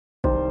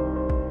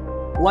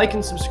Like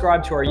and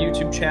subscribe to our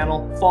YouTube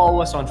channel.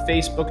 Follow us on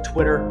Facebook,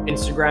 Twitter,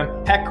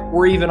 Instagram, heck,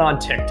 we're even on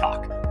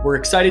TikTok. We're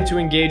excited to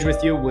engage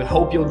with you. We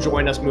hope you'll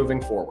join us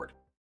moving forward.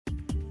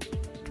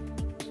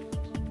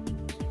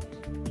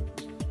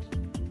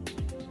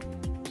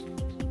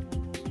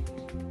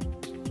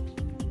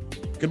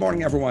 Good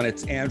morning, everyone.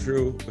 It's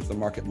Andrew with The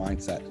Market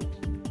Mindset.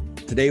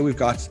 Today, we've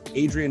got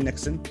Adrian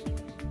Nixon,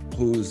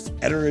 who's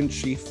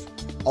editor-in-chief,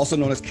 also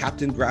known as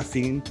Captain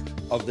Graphene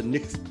of the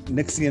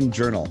Nixene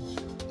Journal.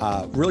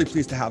 Really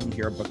pleased to have him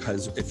here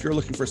because if you're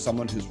looking for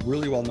someone who's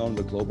really well known in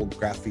the global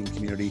graphene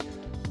community,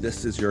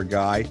 this is your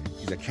guy.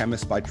 He's a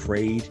chemist by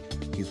trade.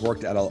 He's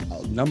worked at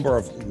a number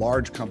of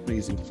large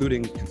companies,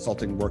 including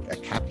consulting work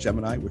at Cap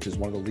Gemini, which is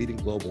one of the leading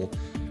global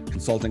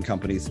consulting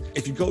companies.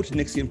 If you go to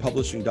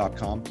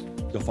NixenePublishing.com,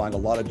 you'll find a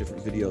lot of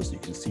different videos. You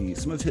can see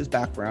some of his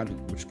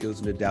background, which goes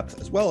into depth,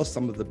 as well as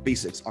some of the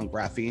basics on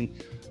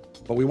graphene.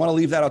 But we want to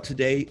leave that out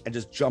today and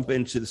just jump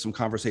into some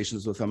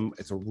conversations with him.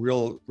 It's a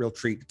real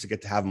treat to get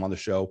to have him on the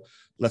show.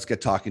 Let's get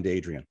talking to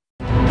Adrian.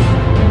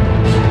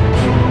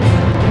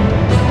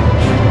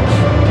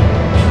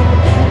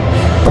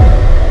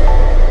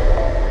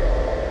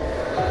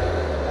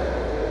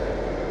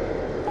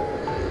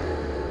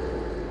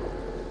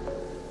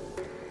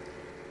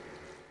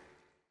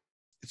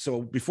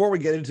 So before we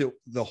get into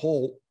the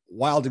whole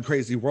wild and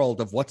crazy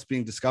world of what's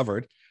being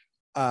discovered,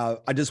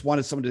 I just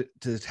wanted someone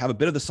to have a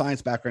bit of the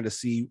science background to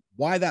see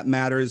why that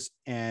matters.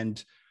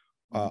 And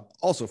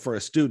also for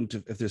a student,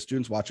 if there's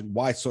students watching,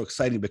 why it's so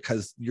exciting,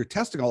 because you're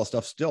testing all the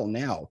stuff still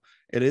now.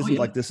 It isn't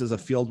like this is a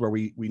field where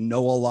we know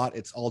a lot,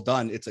 it's all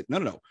done. It's like,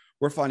 no.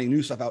 We're finding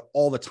new stuff out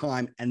all the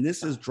time. And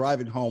this is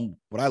driving home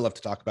what I love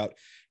to talk about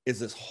is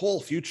this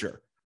whole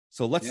future.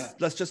 So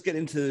let's just get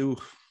into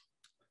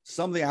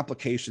some of the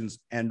applications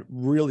and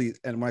really,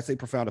 and when I say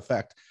profound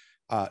effect,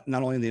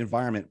 not only in the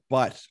environment,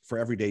 but for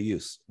everyday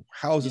use.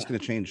 How is this going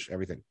to change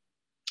everything?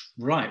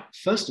 Right.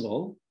 First of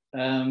all,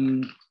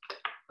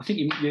 I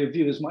think your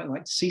viewers might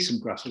like to see some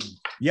graphene.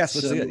 Yes,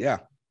 let's see it. Yeah.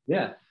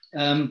 Yeah.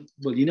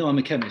 Well, you know, I'm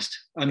a chemist.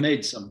 I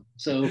made some.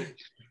 So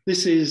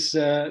this is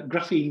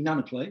graphene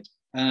nanoplate,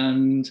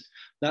 and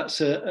that's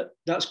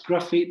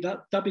graphene.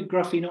 That'd be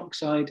graphene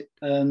oxide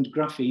and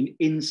graphene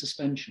in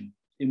suspension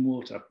in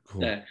water.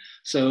 Cool. There.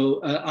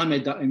 So I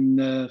made that in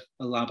a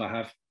lab I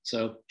have.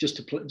 So just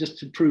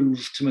to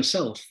prove to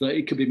myself that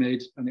it could be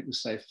made and it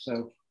was safe.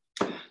 So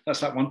that's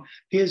that one.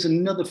 Here's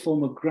another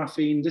form of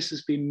graphene. This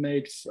has been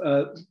made,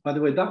 by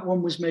the way, that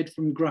one was made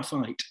from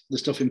graphite, the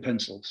stuff in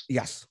pencils.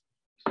 Yes.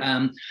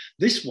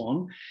 This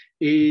one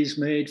is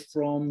made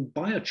from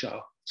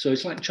biochar. So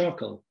it's like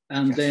charcoal.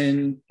 And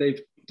then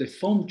they've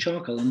formed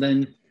charcoal and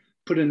then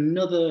put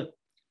another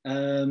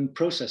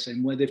process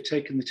in where they've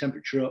taken the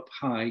temperature up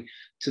high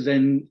to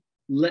then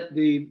let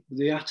the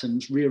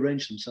atoms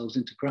rearrange themselves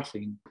into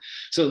graphene.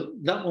 So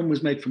that one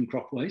was made from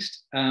crop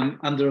waste,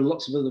 and there are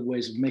lots of other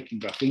ways of making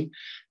graphene.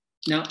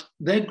 Now,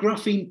 they're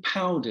graphene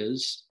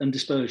powders and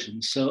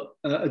dispersions. So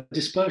a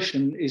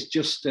dispersion is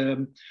just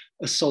a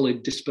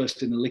solid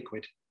dispersed in a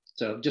liquid.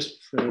 So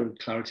just for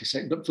clarity's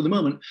sake, but for the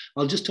moment,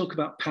 I'll just talk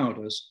about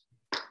powders.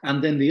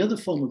 And then the other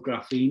form of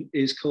graphene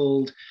is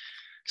called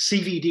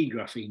CVD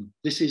graphene.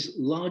 This is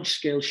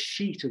large-scale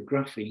sheet of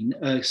graphene.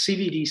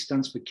 CVD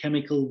stands for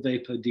chemical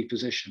vapor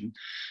deposition,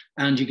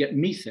 and you get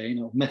methane,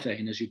 or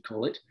methane as you'd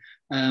call it,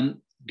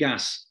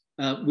 gas,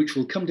 which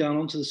will come down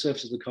onto the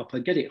surface of the copper,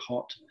 get it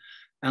hot,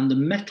 and the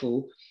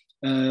metal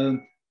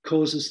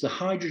causes the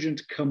hydrogen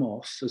to come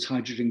off as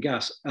hydrogen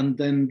gas, and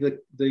then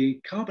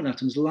the carbon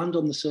atoms land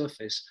on the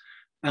surface,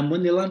 and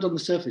when they land on the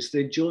surface,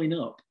 they join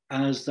up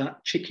as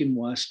that chicken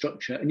wire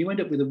structure, and you end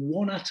up with a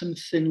one atom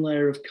thin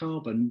layer of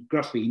carbon,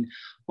 graphene,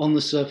 on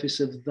the surface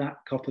of that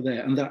copper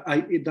there. And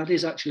that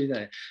is actually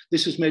there.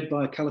 This was made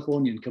by a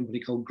Californian company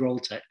called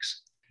Groltex.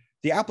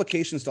 The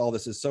applications to all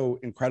this is so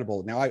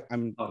incredible. Now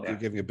I'm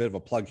giving a bit of a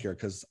plug here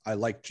because I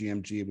like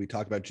GMG. We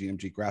talk about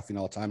GMG graphene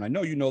all the time. I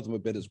know you know them a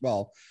bit as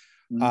well.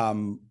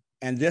 Mm-hmm.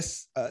 And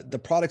this, the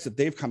products that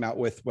they've come out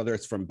with, whether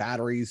it's from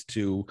batteries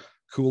to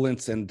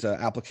coolants and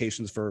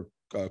applications for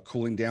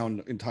cooling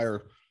down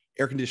entire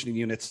air conditioning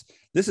units.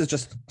 This is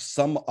just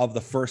some of the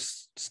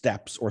first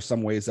steps or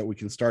some ways that we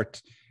can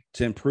start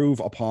to improve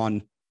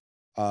upon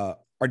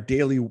our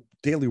daily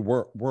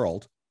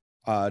world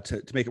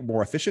to make it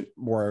more efficient,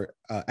 more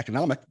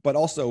economic, but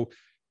also,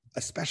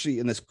 especially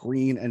in this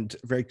green and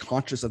very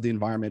conscious of the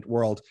environment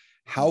world,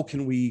 how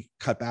can we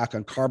cut back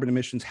on carbon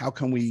emissions? How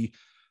can we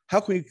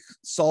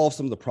solve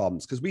some of the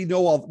problems? Because we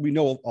know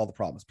all the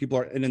problems. People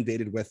are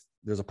inundated with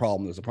there's a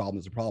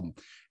problem.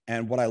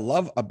 And what I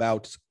love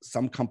about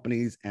some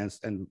companies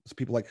and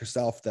people like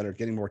yourself that are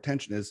getting more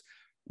attention is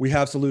we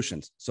have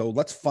solutions. So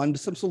let's fund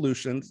some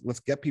solutions. Let's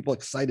get people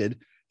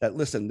excited that,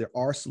 listen, there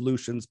are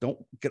solutions. Don't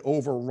get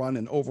overrun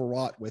and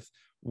overwrought with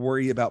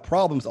worry about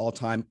problems all the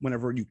time.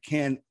 Whenever you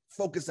can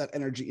focus that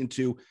energy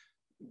into,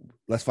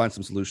 let's find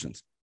some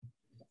solutions.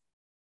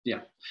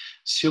 Yeah.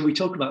 Shall we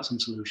talk about some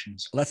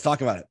solutions? Let's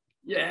talk about it.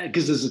 Yeah,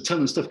 because there's a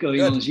ton of stuff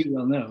going on, as you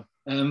well know.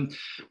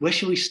 Where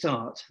shall we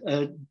start?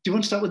 Do you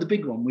want to start with the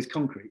big one, with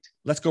concrete?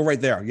 Let's go right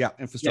there. Yeah,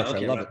 infrastructure.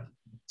 Okay, I love right. it.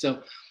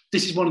 So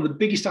this is one of the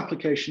biggest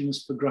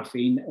applications for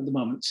graphene at the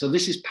moment. So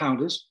this is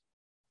powders.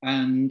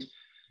 And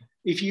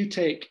if you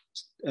take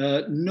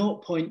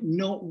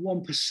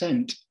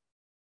 0.01%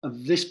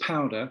 of this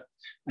powder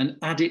and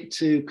add it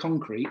to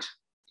concrete,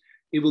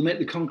 it will make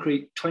the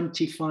concrete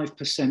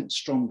 25%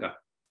 stronger,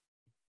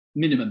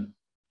 minimum.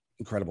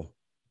 Incredible.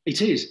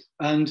 It is.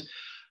 And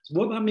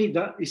what that means,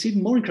 that it's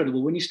even more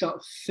incredible when you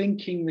start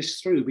thinking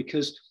this through,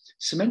 because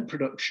cement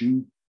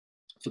production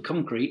for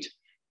concrete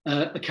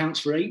accounts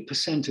for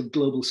 8% of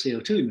global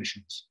CO2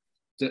 emissions.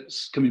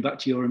 That's coming back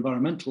to your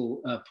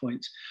environmental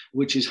point,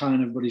 which is high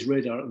on everybody's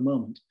radar at the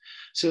moment.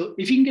 So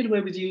if you can get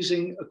away with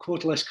using a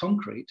quarter less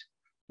concrete,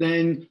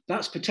 then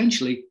that's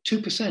potentially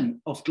 2%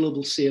 of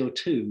global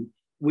CO2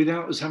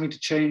 without us having to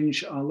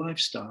change our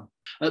lifestyle.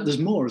 There's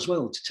more as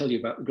well to tell you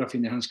about the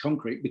graphene enhanced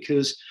concrete,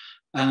 because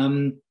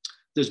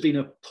there's been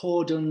a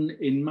pour done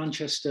in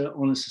Manchester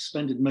on a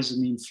suspended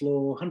mezzanine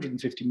floor,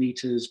 150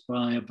 meters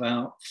by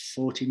about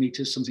 40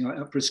 meters, something like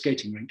that, for a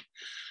skating rink.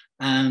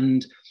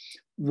 And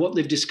what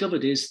they've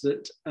discovered is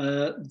that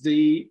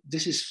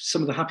this is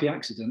some of the happy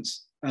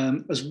accidents,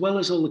 as well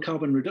as all the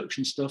carbon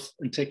reduction stuff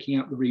and taking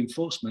out the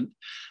reinforcement.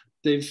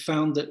 They've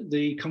found that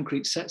the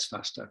concrete sets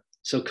faster.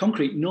 So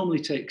concrete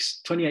normally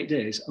takes 28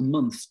 days, a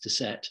month to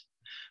set.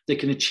 They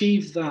can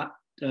achieve that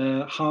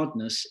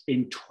hardness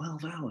in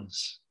 12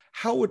 hours.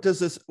 How does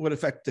this would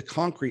affect the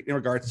concrete in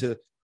regards to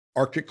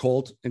Arctic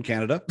cold in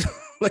Canada,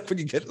 like when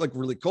you get like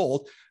really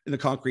cold in the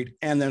concrete,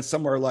 and then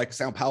somewhere like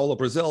Sao Paulo,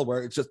 Brazil,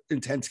 where it's just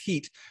intense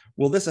heat?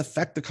 Will this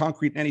affect the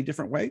concrete in any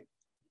different way?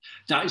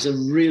 That is a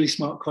really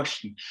smart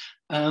question.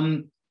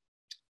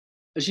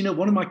 As you know,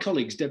 one of my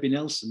colleagues, Debbie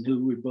Nelson,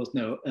 who we both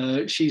know,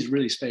 she's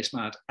really space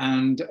mad.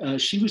 And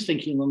she was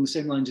thinking along the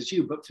same lines as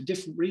you, but for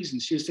different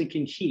reasons. She was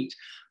thinking heat.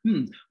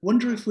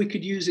 Wonder if we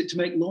could use it to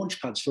make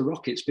launch pads for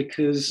rockets,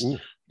 because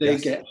they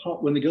get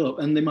hot when they go up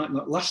and they might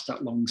not last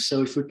that long.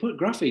 So if we put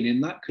graphene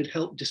in, that could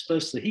help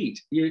disperse the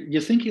heat.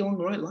 You're thinking along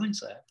the right lines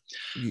there.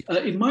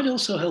 Yeah. It might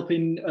also help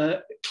in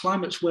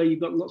climates where you've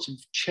got lots of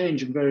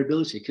change and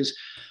variability, because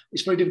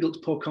it's very difficult to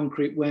pour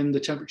concrete when the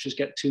temperatures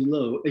get too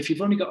low. If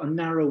you've only got a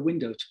narrow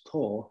window to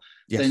pour,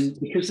 then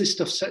because this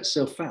stuff sets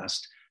so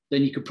fast,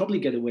 then you could probably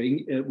get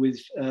away with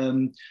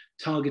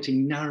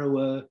targeting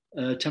narrower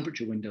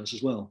temperature windows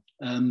as well.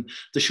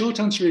 The short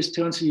answer is,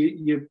 to answer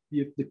the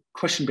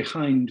question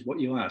behind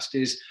what you asked,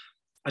 is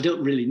I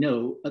don't really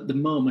know at the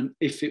moment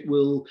if it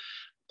will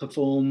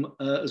perform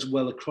as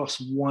well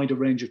across a wider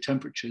range of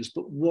temperatures.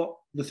 But what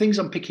the things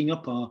I'm picking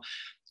up are,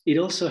 it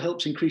also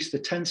helps increase the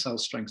tensile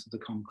strength of the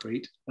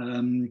concrete,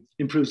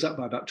 improves that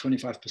by about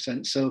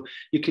 25%. So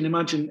you can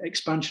imagine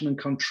expansion and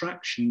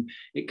contraction,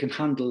 it can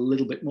handle a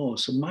little bit more.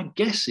 So my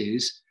guess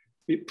is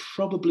it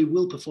probably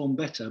will perform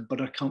better,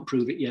 but I can't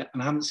prove it yet.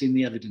 And I haven't seen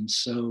the evidence,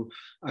 so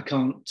I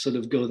can't sort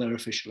of go there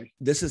officially.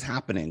 This is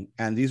happening.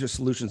 And these are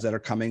solutions that are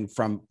coming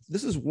from,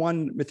 this is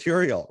one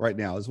material right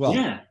now as well.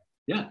 Yeah.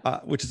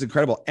 Which is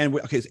incredible. And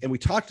we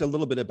talked a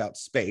little bit about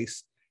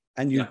space.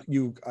 And you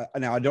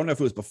now I don't know if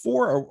it was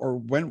before or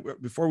when,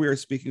 before we were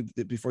speaking,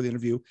 before the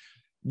interview,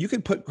 you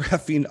can put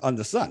graphene on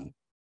the sun.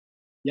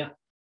 Yeah.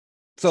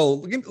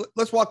 So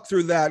let's walk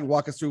through that and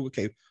walk us through.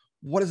 Okay,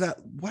 what is that?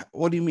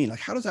 What do you mean?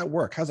 Like, how does that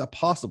work? How's that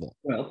possible?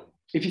 Well,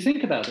 if you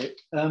think about it,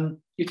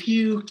 if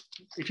you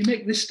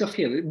make this stuff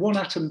here, one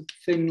atom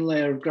thin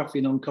layer of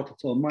graphene on copper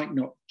foil might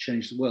not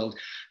change the world.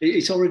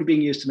 It's already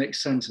being used to make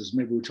sensors.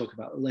 Maybe we'll talk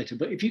about it later.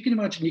 But if you can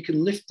imagine, you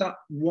can lift that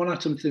one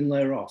atom thin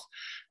layer off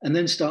and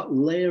then start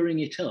layering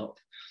it up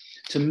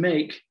to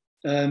make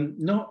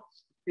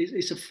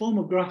it's a form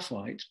of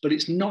graphite, but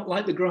it's not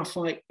like the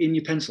graphite in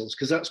your pencils,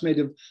 because that's made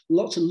of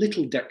lots of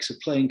little decks of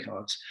playing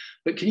cards.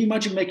 But can you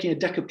imagine making a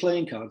deck of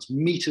playing cards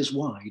meters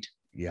wide?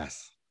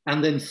 Yes.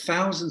 And then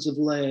thousands of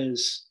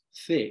layers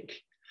thick?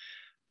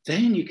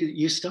 Then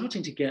you're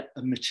starting to get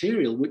a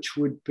material which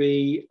would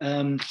be,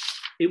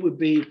 it would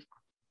be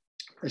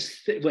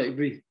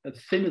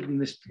thinner than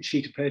this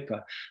sheet of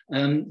paper.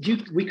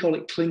 We call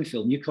it cling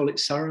film. You call it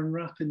saran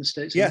wrap in the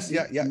States. Yes,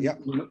 yeah.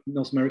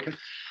 North America.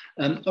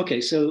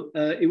 Okay, so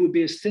it would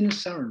be as thin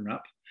as saran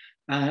wrap,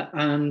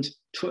 and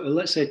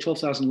let's say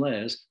 12,000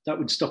 layers. That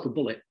would stop a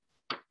bullet,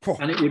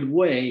 and it would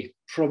weigh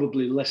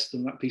probably less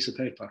than that piece of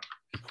paper.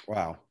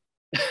 Wow.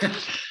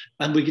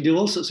 And we could do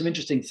all sorts of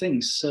interesting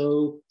things.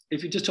 So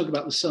if you just talk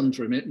about the sun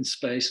for a minute and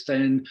space,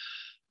 then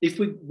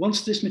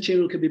once this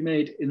material could be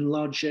made in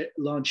large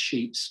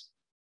sheets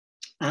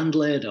and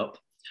layered up,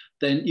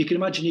 then you can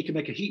imagine you can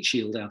make a heat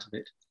shield out of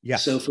it.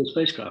 Yes. So for a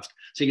spacecraft,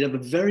 so you could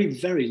have a very,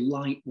 very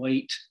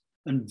lightweight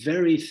and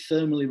very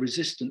thermally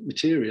resistant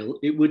material.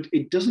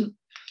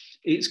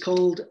 It's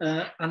called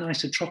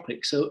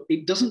anisotropic. So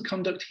it doesn't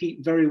conduct heat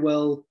very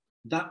well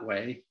that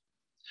way,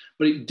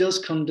 but it does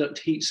conduct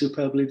heat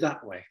superbly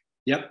that way.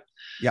 Yep.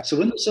 So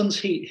when the sun's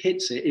heat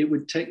hits it, it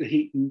would take the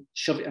heat and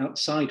shove it out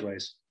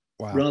sideways.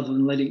 Wow. Rather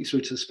than letting it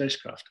through to the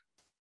spacecraft.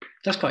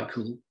 That's quite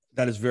cool.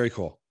 That is very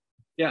cool.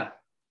 Yeah.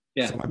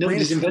 Yeah, So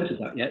nobody's invented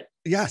that yet.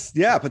 Yes,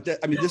 yeah, but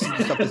I mean, this is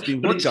the stuff that's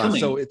being worked on.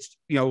 So it's,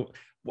 you know,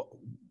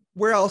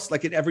 where else,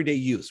 like in everyday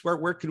use,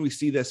 where can we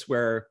see this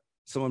where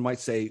someone might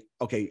say,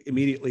 okay,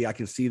 immediately I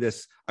can see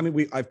this. I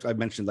mean, I've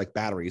mentioned like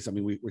batteries. I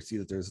mean, we see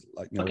that there's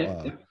like, you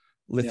know,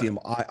 lithium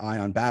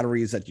ion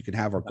batteries that you can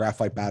have, or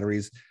graphite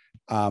batteries.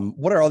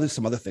 What are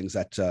some other things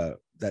that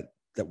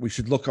we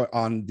should look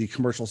on the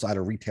commercial side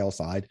or retail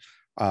side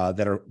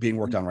that are being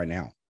worked on right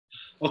now?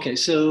 Okay,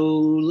 so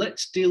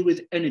let's deal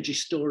with energy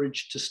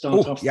storage to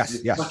start off. Yes.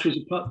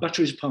 Batteries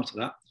are part of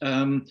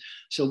that.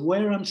 So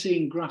where I'm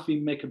seeing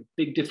graphene make a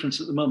big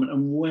difference at the moment,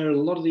 and where a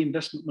lot of the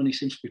investment money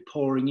seems to be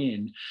pouring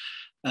in,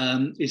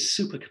 is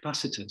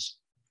supercapacitors.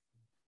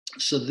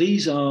 So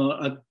these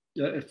are,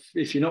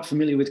 if you're not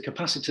familiar with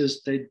capacitors,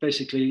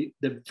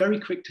 they're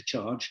very quick to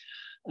charge,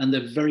 and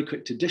they're very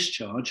quick to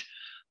discharge.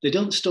 They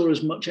don't store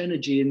as much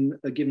energy in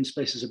a given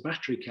space as a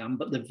battery can,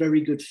 but they're very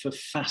good for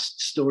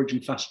fast storage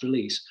and fast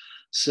release.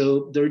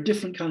 So they're a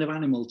different kind of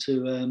animal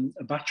to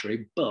a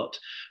battery, but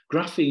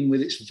graphene,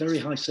 with its very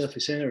high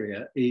surface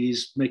area,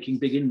 is making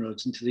big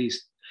inroads into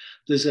these.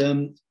 There's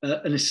an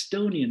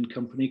Estonian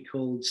company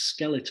called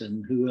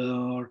Skeleton who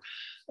are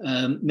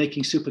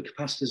making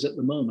supercapacitors at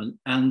the moment,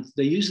 and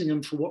they're using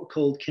them for what are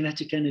called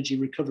kinetic energy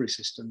recovery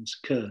systems,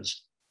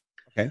 KERS.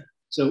 Okay.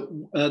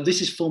 So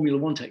this is Formula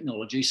One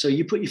technology. So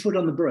you put your foot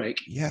on the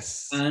brake,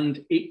 yes,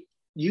 and it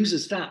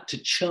uses that to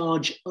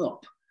charge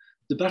up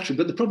the battery.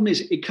 But the problem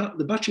is,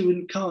 the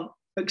battery can't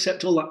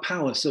accept all that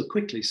power so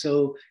quickly.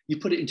 So you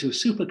put it into a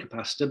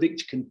supercapacitor,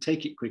 which can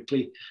take it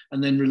quickly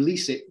and then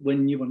release it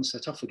when you want to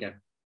set off again.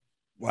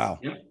 Wow.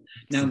 Yeah.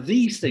 Now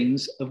these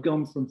things have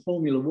gone from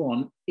Formula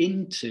One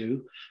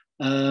into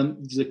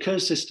the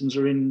KERS systems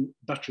are in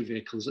battery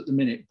vehicles at the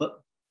minute, but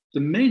the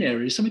main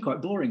area is something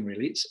quite boring,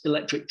 really. It's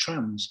electric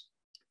trams.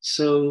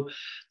 So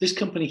this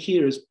company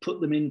here has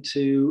put them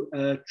into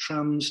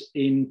trams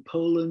in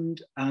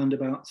Poland and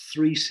about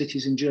 3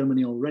 cities in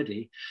Germany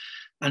already.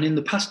 And in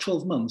the past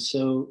 12 months,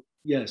 so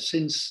yeah,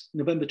 since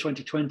November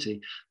 2020,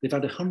 they've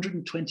had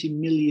 120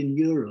 million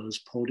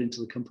euros poured into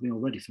the company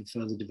already for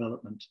further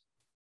development.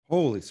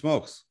 Holy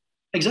smokes.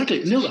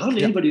 Exactly. No,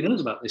 hardly anybody knows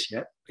about this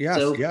yet. Yes,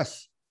 so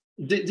yes.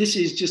 This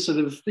is just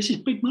this is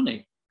big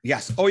money.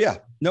 Yes. Oh, yeah.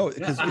 No,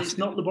 and it's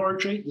not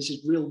laboratory. This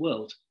is real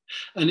world.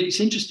 And it's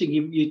interesting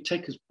you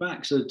take us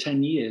back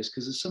 10 years,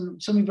 because there's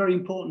something very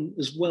important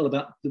as well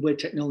about the way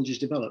technologies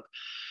develop.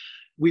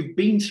 We've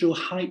been through a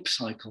hype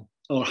cycle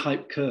or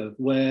hype curve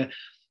where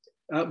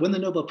when the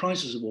Nobel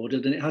Prize was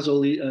awarded, and it has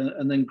all the,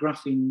 and then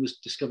graphene was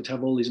discovered to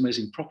have all these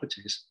amazing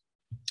properties,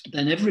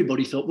 then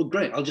everybody thought, well,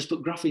 great, I'll just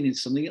put graphene into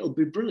something, it'll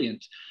be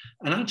brilliant.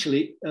 And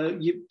actually,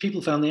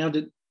 people found they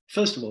added,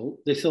 first of all,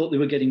 they thought they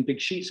were getting big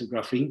sheets of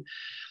graphene,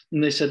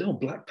 and they said, oh,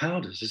 black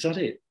powders, is that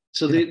it?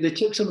 So they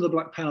took some of the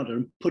black powder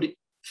and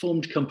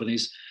formed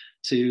companies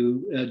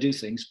to do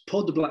things,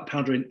 poured the black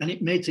powder in, and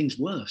it made things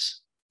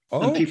worse.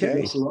 Oh, and people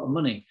lost a lot of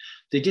money.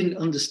 They didn't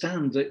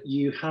understand that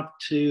you have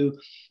to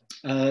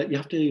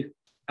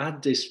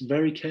add this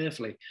very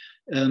carefully.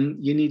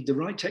 You need the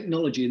right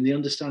technology and the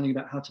understanding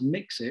about how to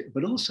mix it,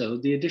 but also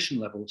the addition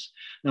levels.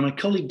 Now, my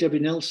colleague Debbie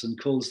Nelson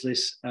calls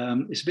this,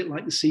 it's a bit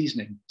like the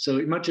seasoning. So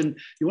imagine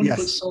you want to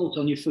put salt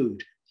on your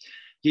food.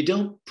 You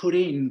don't put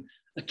in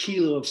a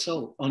kilo of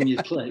salt on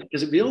your plate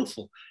because it'd be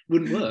awful. It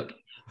wouldn't work.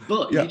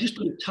 But you just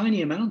put a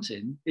tiny amount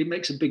in, it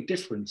makes a big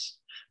difference.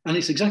 And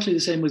it's exactly the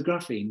same with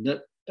graphene,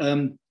 that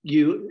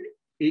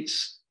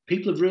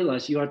people have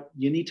realized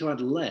you need to add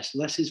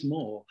less is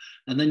more,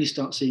 and then you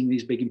start seeing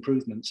these big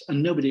improvements,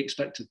 and nobody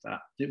expected that.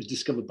 It was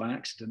discovered by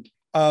accident.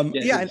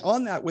 And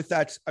on that, with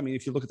that, I mean,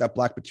 if you look at that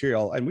black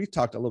material, and we've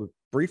talked a little bit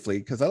briefly,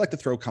 because I like to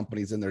throw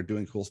companies in there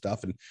doing cool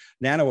stuff, and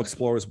Nano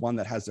Explorer is one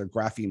that has their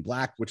graphene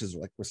black, which is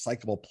like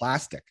recyclable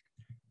plastic.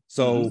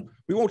 So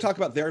we won't talk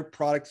about their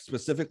product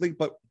specifically,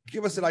 but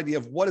give us an idea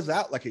of what is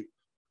that like.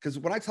 Because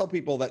when I tell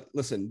people that,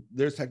 listen,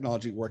 there's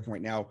technology working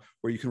right now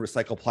where you can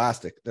recycle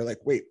plastic, they're like,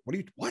 wait,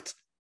 what?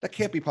 That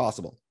can't be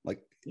possible. Like,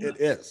 it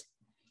is.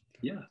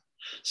 Yeah.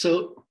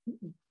 So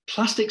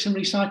plastics and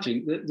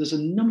recycling, there's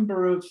a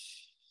number of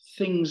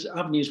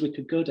avenues we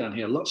could go down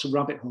here, lots of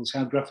rabbit holes,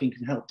 how graphene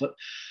can help. But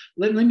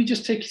let me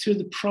just take you through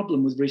the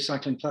problem with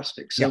recycling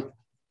plastic. So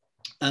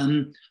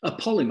a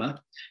polymer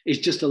is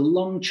just a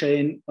long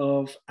chain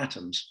of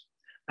atoms.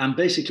 And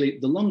basically,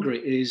 the longer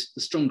it is, the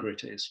stronger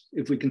it is,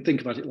 if we can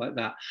think about it like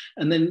that.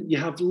 And then you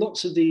have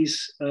lots of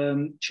these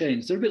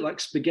chains. They're a bit like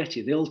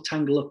spaghetti. They all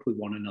tangle up with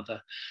one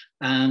another.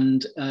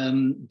 And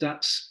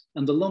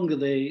the longer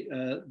they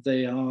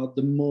are,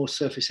 the more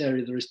surface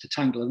area there is to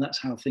tangle. And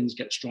that's how things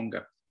get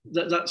stronger.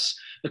 That's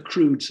a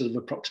crude sort of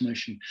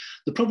approximation.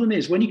 The problem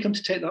is, when you come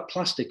to take that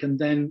plastic and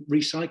then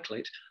recycle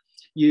it,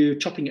 you're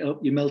chopping it up,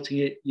 you're melting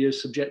it, you're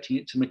subjecting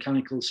it to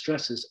mechanical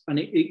stresses, and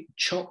it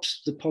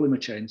chops the polymer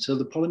chain. So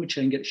the polymer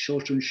chain gets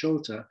shorter and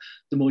shorter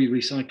the more you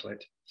recycle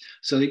it.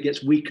 So it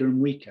gets weaker and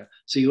weaker.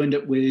 So you end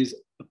up with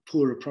a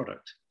poorer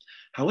product.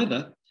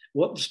 However,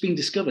 what's been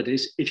discovered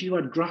is if you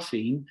add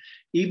graphene,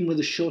 even with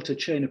a shorter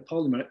chain of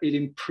polymer, it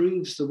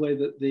improves the way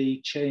that the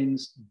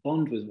chains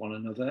bond with one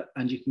another,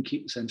 and you can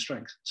keep the same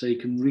strength. So you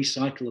can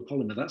recycle the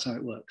polymer. That's how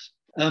it works.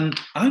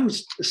 I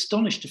was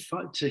astonished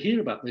to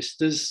hear about this.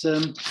 There's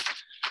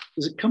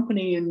a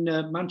company in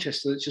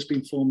Manchester that's just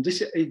been formed.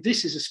 This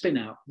is a spin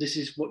out. This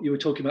is what you were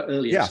talking about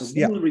earlier. Yes,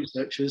 so one of the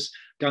researchers,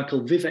 a guy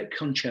called Vivek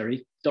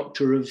Concherry,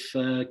 doctor of,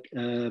 I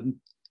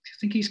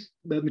think he's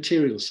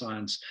material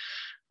science,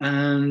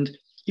 and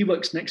he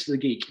works next to the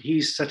geek.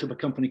 He's set up a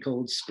company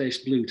called Space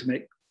Blue to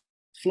make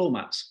floor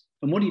mats.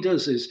 And what he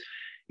does is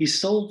he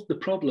solved the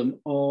problem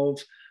of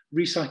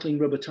recycling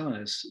rubber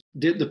tires.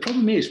 The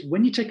problem is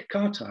when you take a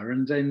car tire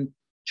and then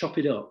chop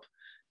it up,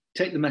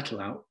 take the metal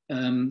out,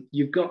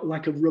 you've got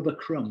like a rubber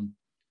crumb.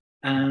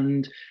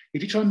 And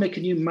if you try and make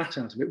a new mat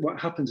out of it, what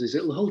happens is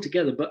it'll hold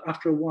together, but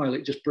after a while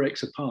it just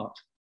breaks apart.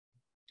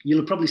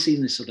 You'll have probably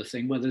seen this sort of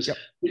thing where there's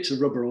bits of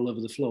rubber all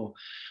over the floor.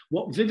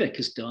 What Vivek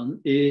has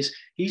done is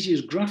he's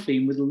used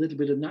graphene with a little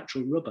bit of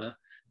natural rubber,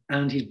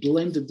 and he's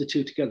blended the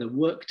two together,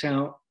 worked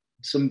out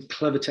some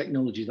clever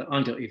technology that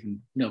I don't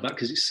even know about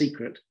because it's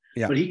secret.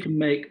 Yeah. But he can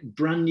make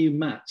brand new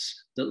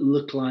mats that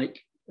look like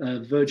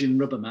virgin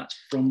rubber mats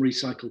from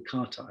recycled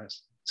car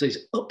tires. So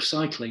he's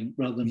upcycling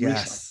rather than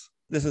recycling.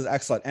 This is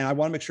excellent. And I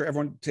want to make sure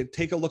everyone to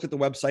take a look at the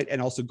website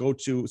and also go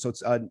to, so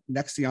it's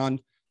Nixene.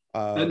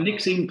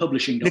 Nixene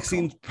Publishing.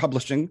 Nixene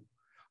Publishing,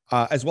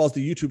 as well as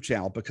the YouTube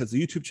channel, because the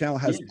YouTube channel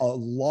has a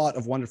lot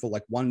of wonderful,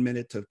 like 1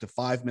 minute to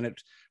 5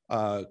 minute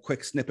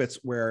quick snippets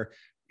where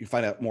you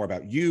find out more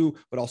about you,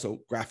 but also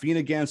graphene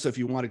again. So if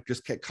you want to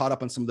just get caught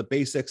up on some of the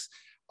basics,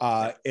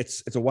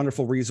 it's a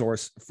wonderful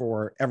resource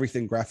for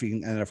everything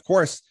graphene. And of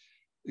course,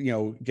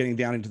 getting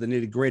down into the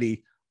nitty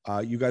gritty,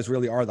 you guys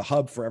really are the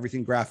hub for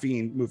everything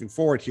graphene moving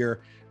forward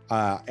here.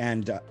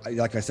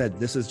 Like I said,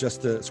 this is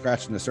just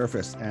scratching the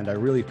surface, and I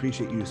really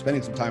appreciate you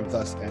spending some time with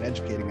us and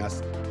educating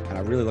us. And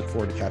I really look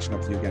forward to catching up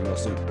with you again real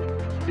soon.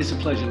 It's a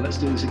pleasure. Let's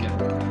do this again.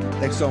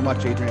 Thanks so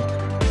much,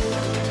 Adrian.